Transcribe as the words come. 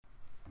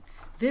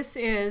This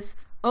is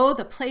Oh,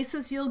 the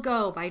Places You'll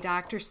Go by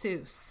Dr.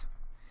 Seuss.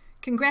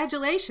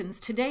 Congratulations,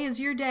 today is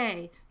your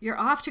day. You're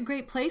off to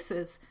great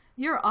places.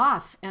 You're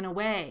off and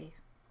away.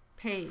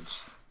 Page.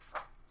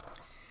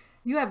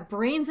 You have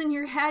brains in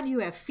your head, you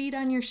have feet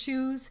on your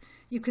shoes.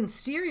 You can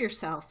steer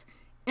yourself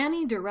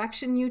any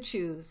direction you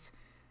choose.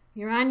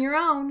 You're on your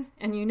own,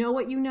 and you know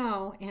what you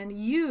know, and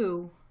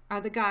you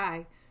are the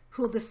guy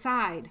who'll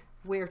decide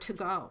where to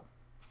go.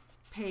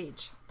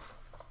 Page.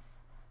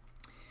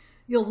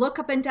 You'll look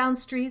up and down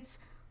streets,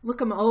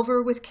 look 'em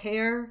over with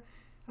care.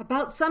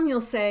 About some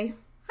you'll say,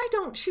 I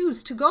don't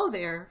choose to go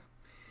there.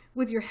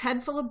 With your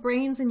head full of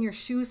brains and your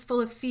shoes full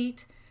of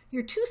feet,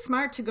 you're too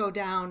smart to go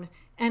down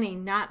any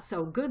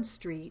not-so-good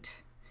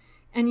street.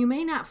 And you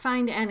may not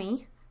find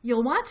any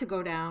you'll want to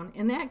go down.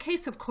 In that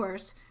case, of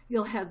course,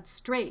 you'll head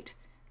straight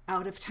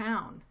out of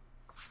town.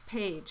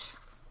 Page.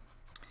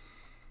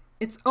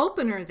 It's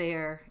opener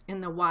there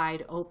in the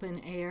wide open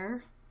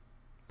air.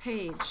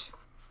 Page.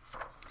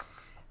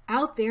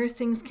 Out there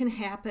things can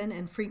happen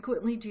and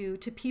frequently do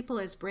to people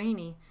as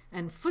brainy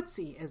and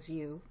footsy as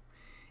you.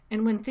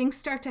 And when things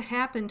start to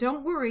happen,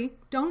 don't worry,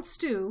 don't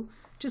stew,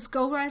 just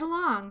go right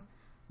along.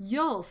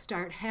 You'll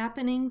start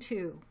happening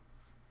too.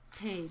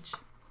 Page.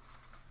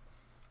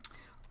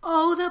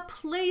 Oh, the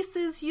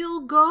places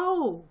you'll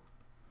go.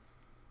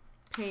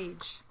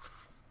 Page.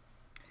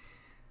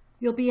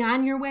 You'll be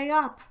on your way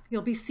up.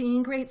 You'll be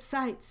seeing great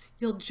sights.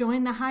 You'll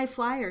join the high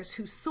flyers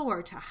who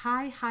soar to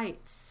high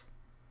heights.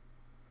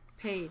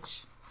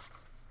 Page.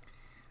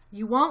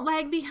 You won't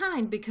lag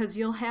behind because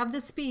you'll have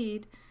the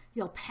speed.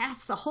 You'll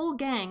pass the whole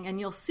gang and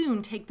you'll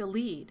soon take the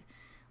lead.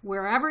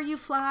 Wherever you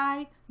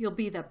fly, you'll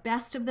be the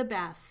best of the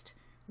best.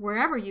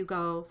 Wherever you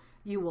go,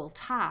 you will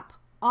top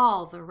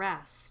all the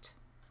rest.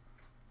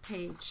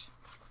 Page.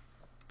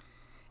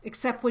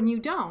 Except when you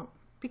don't,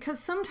 because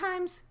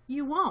sometimes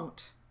you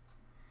won't.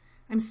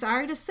 I'm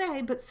sorry to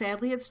say, but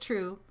sadly it's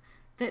true,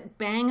 that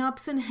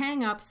bang-ups and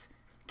hang-ups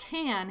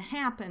can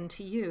happen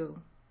to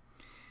you.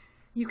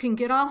 You can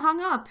get all hung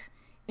up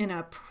in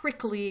a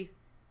prickly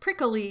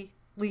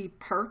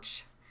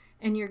perch,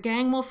 and your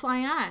gang will fly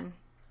on.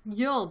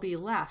 You'll be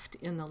left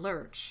in the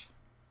lurch.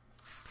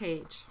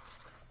 Page.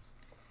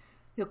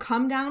 You'll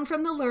come down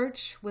from the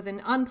lurch with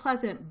an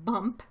unpleasant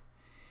bump,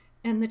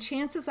 and the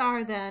chances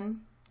are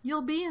then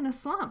you'll be in a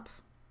slump.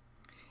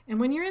 And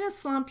when you're in a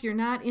slump, you're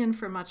not in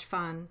for much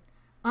fun.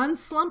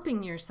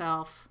 Unslumping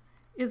yourself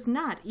is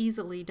not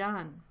easily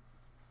done.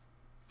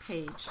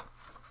 Page.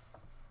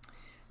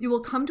 You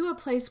will come to a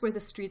place where the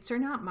streets are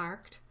not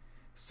marked.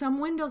 Some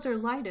windows are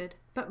lighted,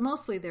 but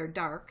mostly they're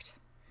darked.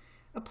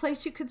 A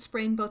place you could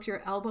sprain both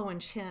your elbow and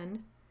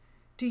chin.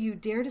 Do you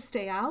dare to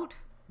stay out?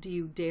 Do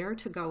you dare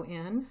to go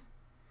in?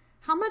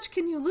 How much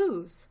can you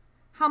lose?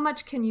 How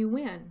much can you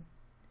win?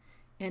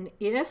 And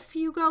if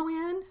you go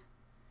in,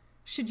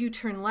 should you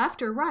turn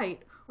left or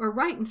right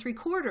in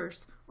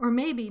 3/4, or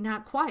maybe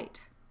not quite,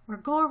 or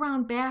go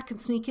around back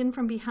and sneak in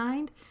from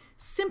behind?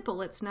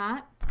 Simple it's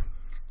not,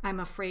 I'm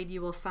afraid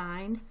you will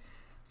find,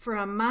 for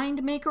a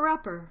mind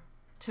maker-upper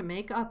to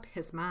make up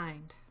his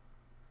mind.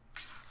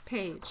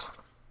 Page.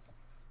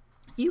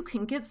 You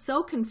can get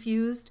so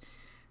confused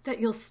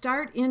that you'll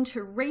start in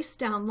to race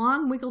down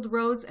long wiggled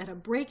roads at a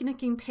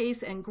breaknecking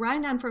pace and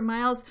grind on for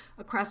miles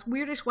across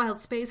weirdish wild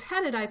space,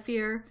 headed, I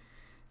fear,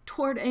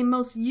 toward a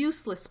most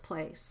useless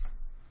place,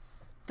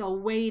 the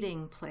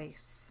waiting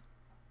place.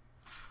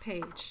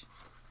 Page.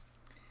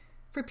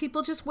 For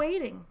people just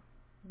waiting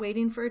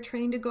for a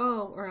train to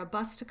go, or a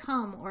bus to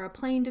come, or a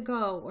plane to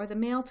go, or the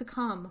mail to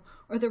come,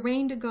 or the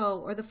rain to go,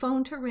 or the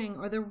phone to ring,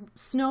 or the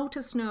snow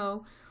to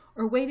snow,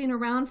 or waiting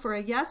around for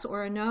a yes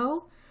or a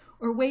no,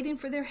 or waiting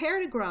for their hair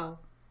to grow.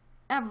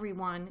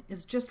 Everyone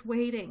is just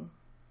waiting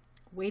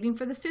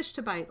for the fish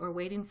to bite, or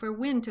waiting for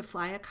wind to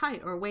fly a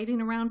kite, or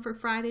waiting around for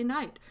Friday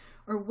night,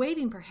 or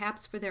waiting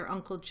perhaps for their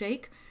Uncle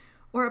Jake,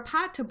 or a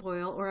pot to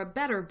boil, or a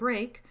better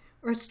break,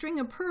 or a string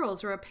of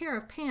pearls, or a pair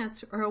of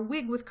pants, or a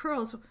wig with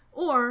curls,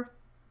 or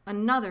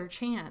another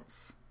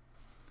chance.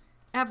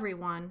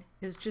 Everyone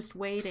is just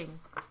waiting.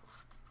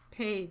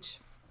 Page.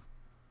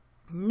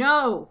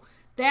 No,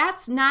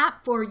 that's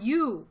not for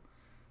you.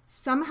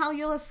 Somehow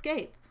you'll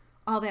escape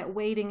all that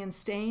waiting and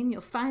staying.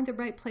 You'll find the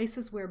right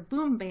places where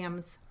boom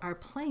bams are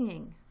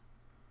playing.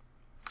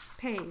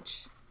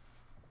 Page.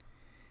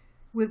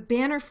 With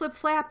banner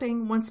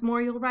flip-flapping, once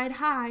more you'll ride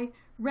high,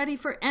 ready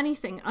for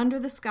anything under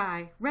the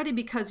sky, ready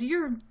because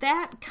you're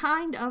that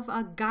kind of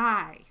a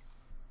guy.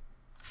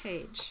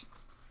 Page.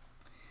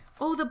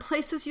 Oh, the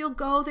places you'll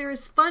go, there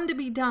is fun to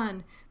be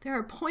done. There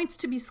are points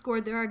to be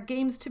scored, there are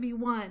games to be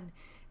won.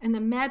 And the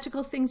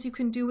magical things you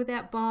can do with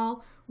that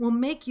ball will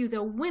make you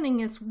the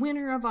winningest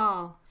winner of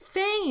all.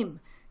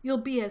 Fame! You'll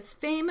be as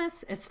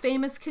famous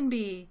can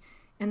be,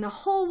 and the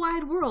whole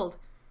wide world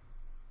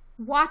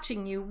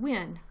watching you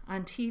win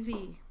on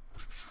TV.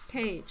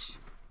 Page.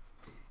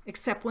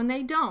 Except when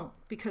they don't,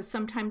 because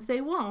sometimes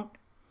they won't.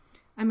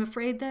 I'm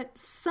afraid that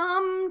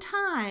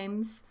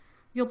sometimes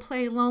you'll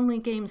play lonely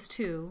games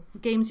too,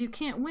 games you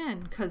can't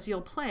win because you'll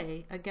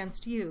play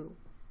against you.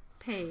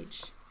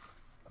 Page.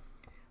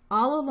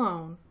 all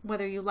alone,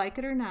 whether you like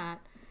it or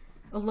not.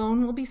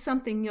 Alone will be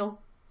something you'll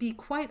be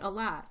quite a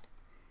lot.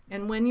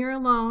 And when you're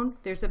alone,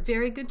 there's a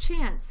very good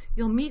chance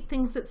you'll meet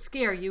things that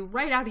scare you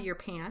right out of your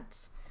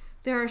pants.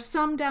 There are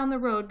some down the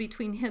road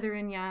between hither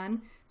and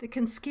yon that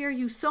can scare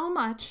you so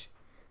much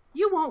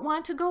you won't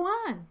want to go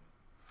on.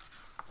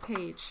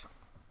 Page.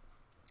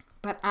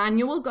 But on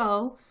you will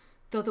go,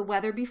 though the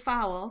weather be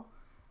foul.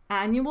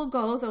 On you will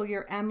go, though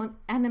your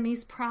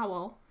enemies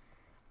prowl.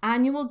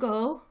 On you will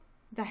go,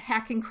 the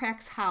hacking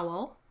cracks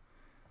howl.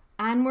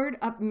 Onward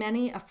up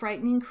many a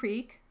frightening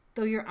creek,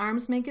 though your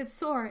arms may get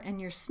sore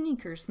and your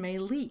sneakers may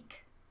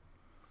leak.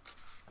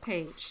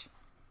 Page.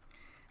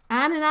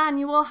 On and on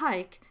you will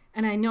hike,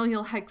 and I know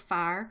you'll hike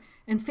far,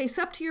 and face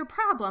up to your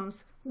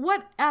problems,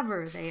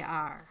 whatever they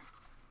are.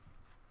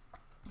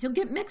 You'll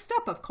get mixed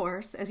up, of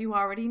course, as you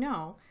already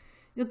know.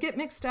 You'll get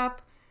mixed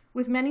up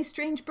with many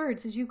strange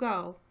birds as you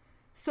go.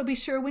 So be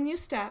sure when you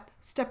step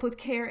with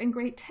care and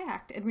great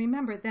tact, and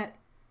remember that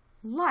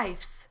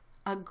life's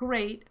a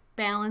great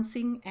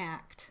balancing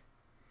act.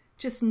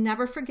 Just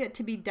never forget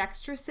to be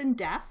dexterous and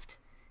deft,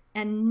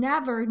 and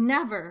never,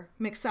 never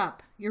mix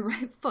up your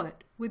right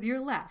foot with your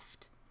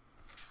left.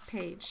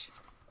 Page.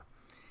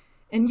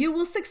 And you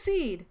will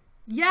succeed.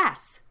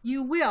 Yes,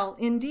 you will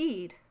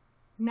indeed.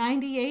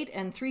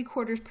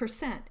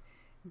 98.75%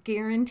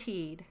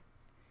 guaranteed.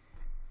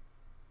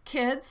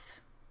 Kids,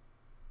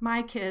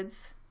 my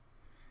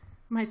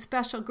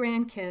special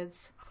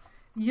grandkids,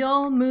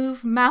 you'll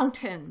move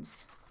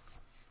mountains.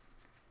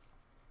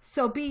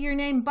 So be your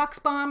name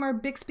Bucksbaum or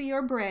Bixby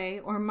or Bray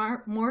or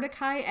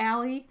Mordecai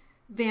Alley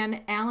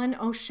Van Allen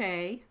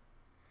O'Shea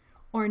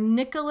or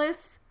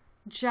Nicholas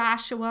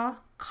Joshua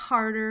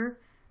Carter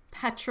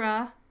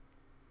Petra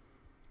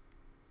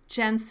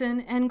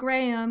Jensen and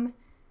Graham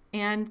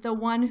and the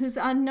one who's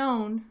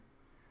unknown,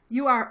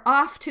 you are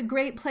off to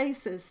great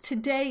places.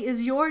 Today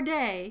is your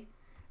day.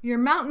 Your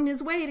mountain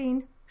is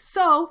waiting.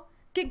 So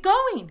get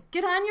going.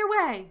 Get on your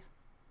way.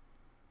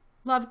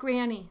 Love,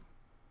 Granny.